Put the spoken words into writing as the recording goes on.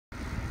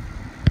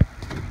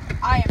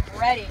I am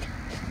ready.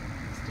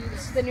 Let's do This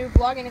this. is the new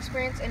vlogging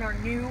experience in our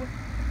new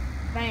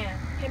van.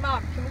 Hey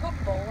Mom, can we go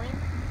bowling?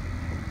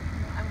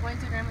 I'm going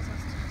to Grandma's house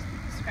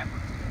to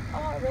scrapbook today.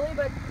 Oh really?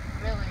 But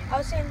Really? I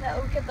was saying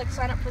that we could like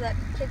sign up for that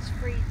kids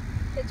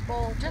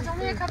bowl. There's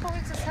only a couple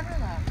weeks of summer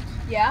left.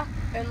 Yeah,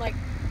 and like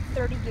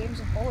 30 games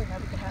of bowling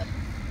that we could have.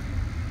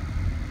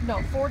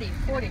 No, 40.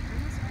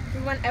 If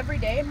we went every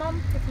day,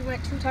 Mom, if we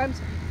went 2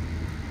 times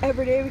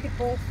every day, we could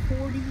bowl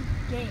 40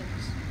 games.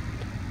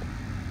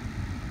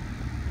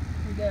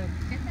 We're good.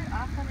 Get that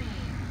off of me.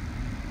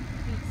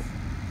 Please.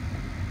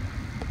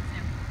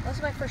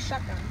 That's my first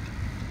shotgun.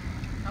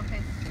 Okay,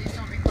 please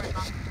don't record,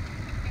 Mom.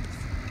 Thanks.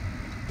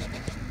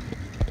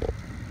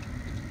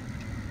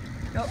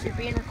 Nope, you're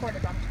being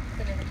recorded, Mom.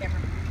 Put it in the camera.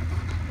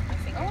 I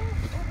think.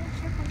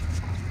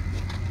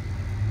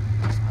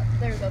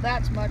 There we go.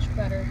 That's much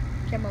better.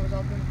 Camera was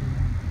all good.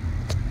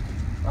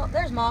 Well,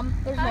 there's Mom.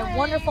 There's my Hi.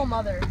 wonderful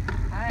mother.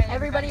 Hi,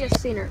 Everybody has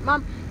seen her.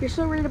 Mom, you're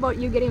so worried about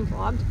you getting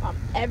vlogged. Mom,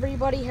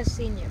 everybody has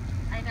seen you.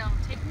 I know.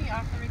 Take me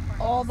off the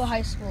recording. All the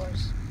high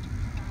schoolers.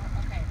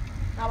 Okay.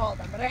 Not all of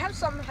them, but I have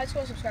some high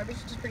school subscribers,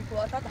 which is pretty cool.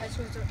 I thought the high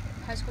schoolers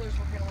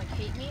were gonna like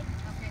hate me.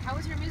 Okay. How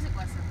was your music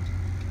lesson?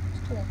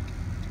 It's cool.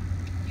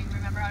 Do you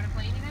remember how to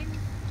play anything?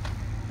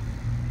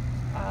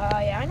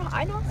 Yeah, I know.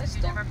 I Did you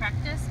still. never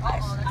practice? I-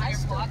 Oh, that's I on your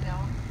still- vlog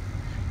now.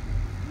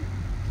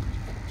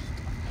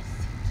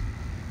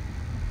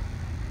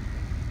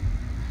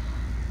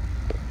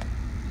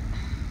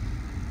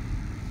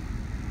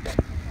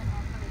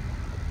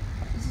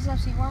 Does this have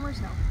seat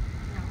warmers? No.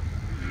 No.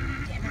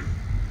 Damn it.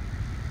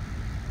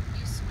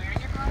 You swear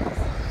in your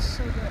vlogs? It's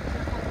so good.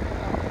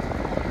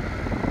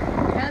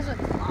 It has a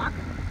clock.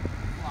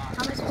 Vlog.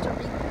 How am I supposed to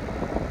read that?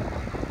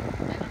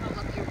 I don't know.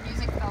 Look, your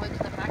music fell into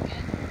the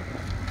bucket.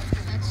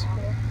 That's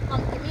cool.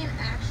 Give me an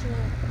actual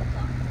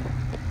clock.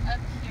 Up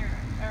here,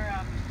 or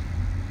what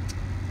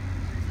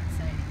does it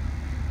say?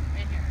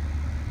 Right here.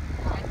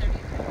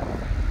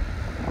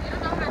 5:33. You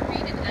don't know how to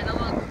read an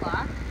analog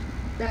clock?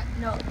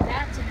 No,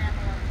 that's an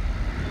analog.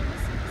 Oh,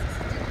 this is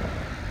digital.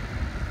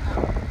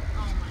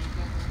 Oh my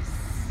goodness.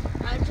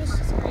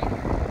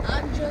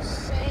 I'm just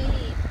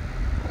saying,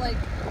 like,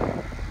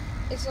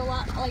 it's a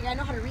lot. Like I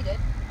know how to read it.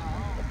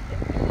 Oh,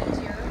 It'd be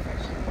easier if I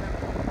just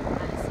remember.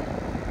 I see.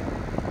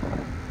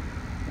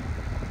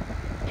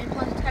 And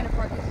plus, it's kind of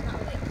hard because it's not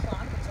really a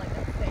clock. It's like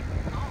a thing.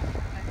 Oh,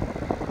 okay.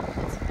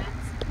 It's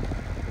fancy.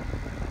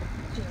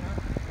 Do you know?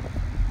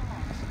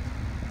 Oh.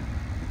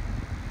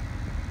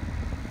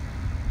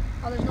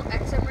 Oh, there's no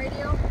XM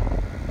radio.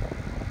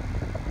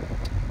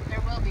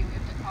 There will be. We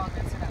have to call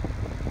and set up.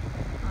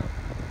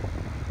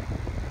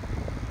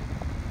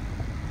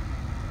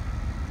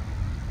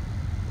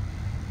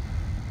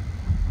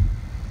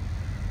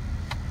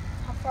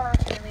 How far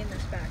can I lean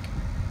this back?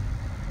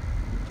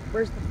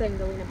 Where's the thing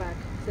to lean it back?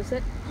 Is this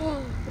it?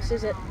 Oh, this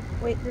is it.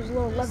 Wait, there's a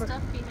little There's lever.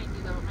 stuff behind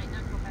you though. It might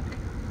not go back.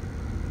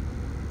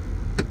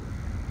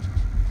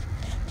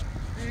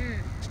 Mm.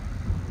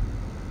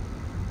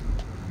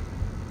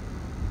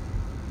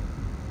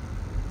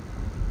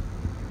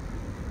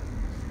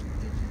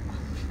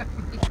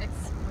 I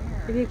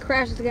swear. If you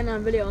crash, it's getting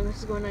on video, and this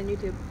is going on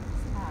YouTube.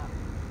 Stop.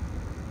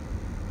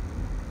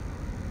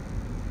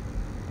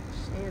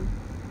 Sam.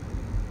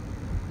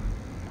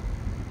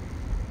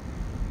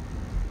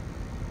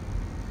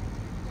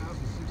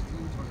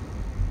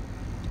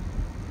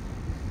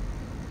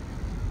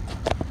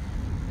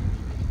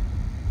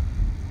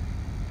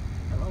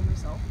 Hello,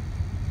 myself.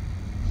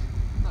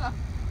 Oh,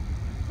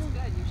 it's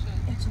good. You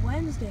should. It's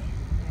Wednesday.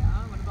 Yeah.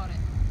 What about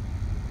it?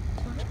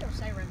 Tornado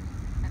siren.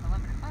 At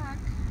 11 o'clock.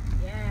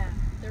 Yeah,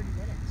 30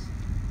 minutes.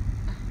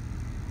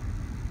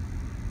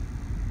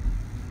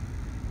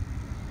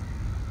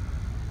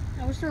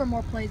 I wish there were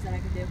more plays that I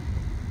could do.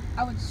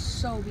 I would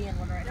so be in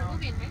one right There now. will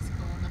be in high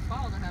school in the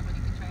fall to have one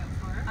you can try out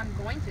for. I'm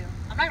going to.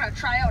 I'm not gonna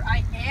try out.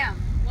 I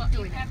am Well, you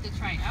doing it. have to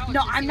try out.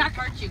 No, to I'm see not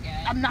what part you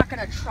get. I'm not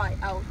gonna try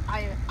out.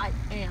 I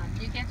am.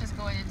 You can't just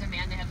go in and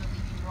demand to have the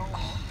leading role.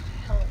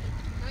 Hell.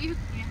 No, you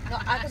can't. No,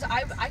 because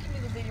I can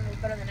do the leading role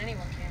better than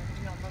anyone can.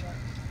 You don't know that.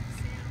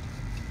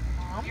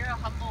 Sam, Mom? you're a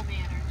humble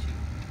man, aren't you?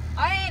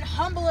 I ain't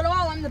humble at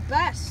all. I'm the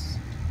best.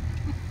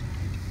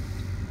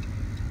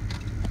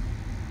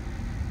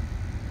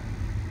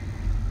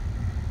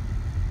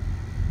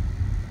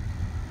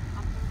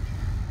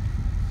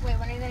 Wait,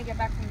 when are you gonna get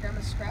back from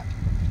Grandma's scrap?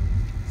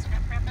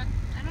 Scrap wrapping?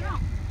 I don't know.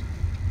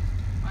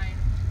 Why?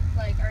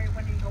 Like,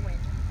 when are you going?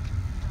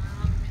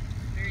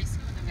 Very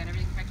soon. I've got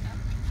everything packed up.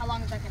 How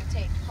long is that gonna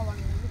take? How long are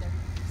you there?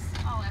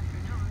 All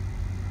afternoon.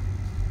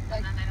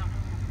 Like, And then I don't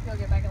know. you'll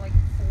get back at like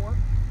 4,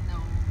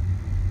 No.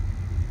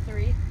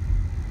 3,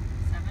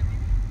 7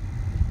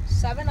 maybe?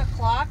 7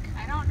 o'clock?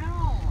 I don't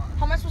know.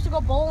 How am I supposed to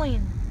go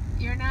bowling?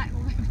 You're not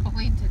going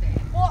bowling today.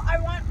 Well, I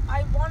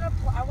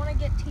want to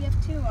get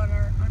TF2 on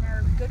our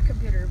good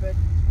computer, but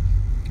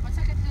What's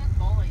that got to do with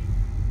bowling?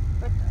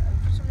 for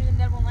some reason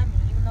that won't let me,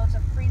 even though it's a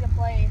free to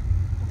play,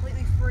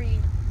 completely free.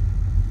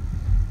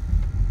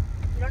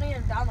 You don't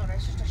even download it;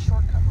 it's just a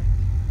shortcut link,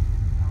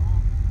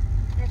 Oh.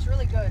 and it's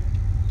really good.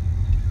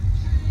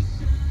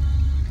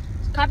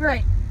 It's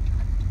Copyright.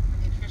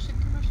 Nutrition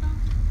commercial?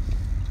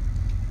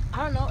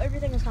 I don't know.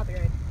 Everything is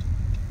copyrighted.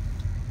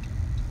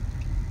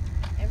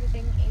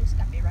 Everything is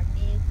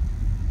copyrighted.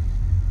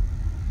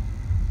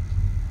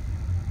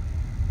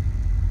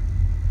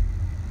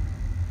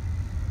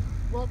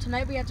 Well,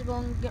 tonight we have to go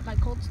and get my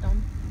Cold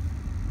Stone.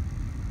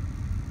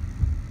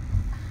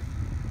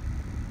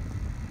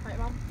 Right,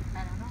 Mom?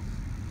 I don't know.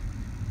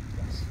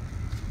 Yes.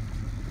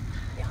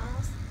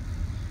 Yes.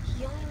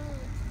 Yes.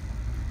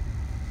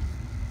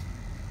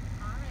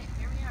 Alright,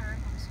 here we are.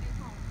 Home sweet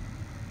home.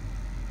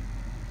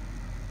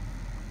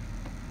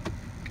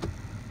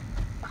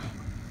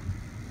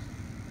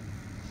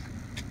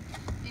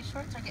 These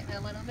shorts are getting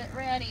a little bit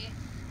ratty.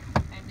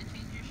 Time to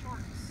change your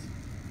shorts.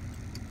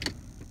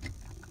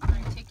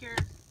 Alright, take your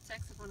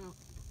saxophone out.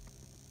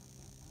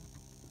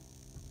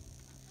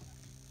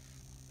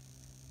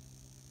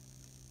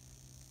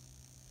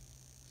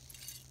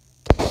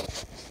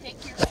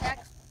 Take your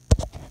sax.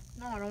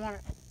 No, I don't want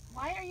it.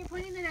 Why are you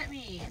pointing it at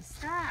me?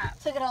 Stop.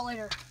 Take it out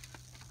later.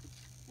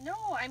 No,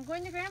 I'm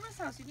going to Grandma's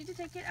house. You need to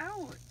take it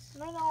out.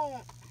 No,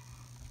 no.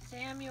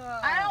 Samuel.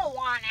 I don't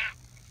want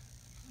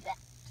it.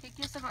 Take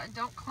your stuff out and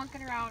don't clunk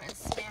it around and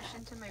smash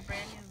into my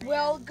brand new van.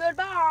 Well,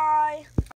 goodbye.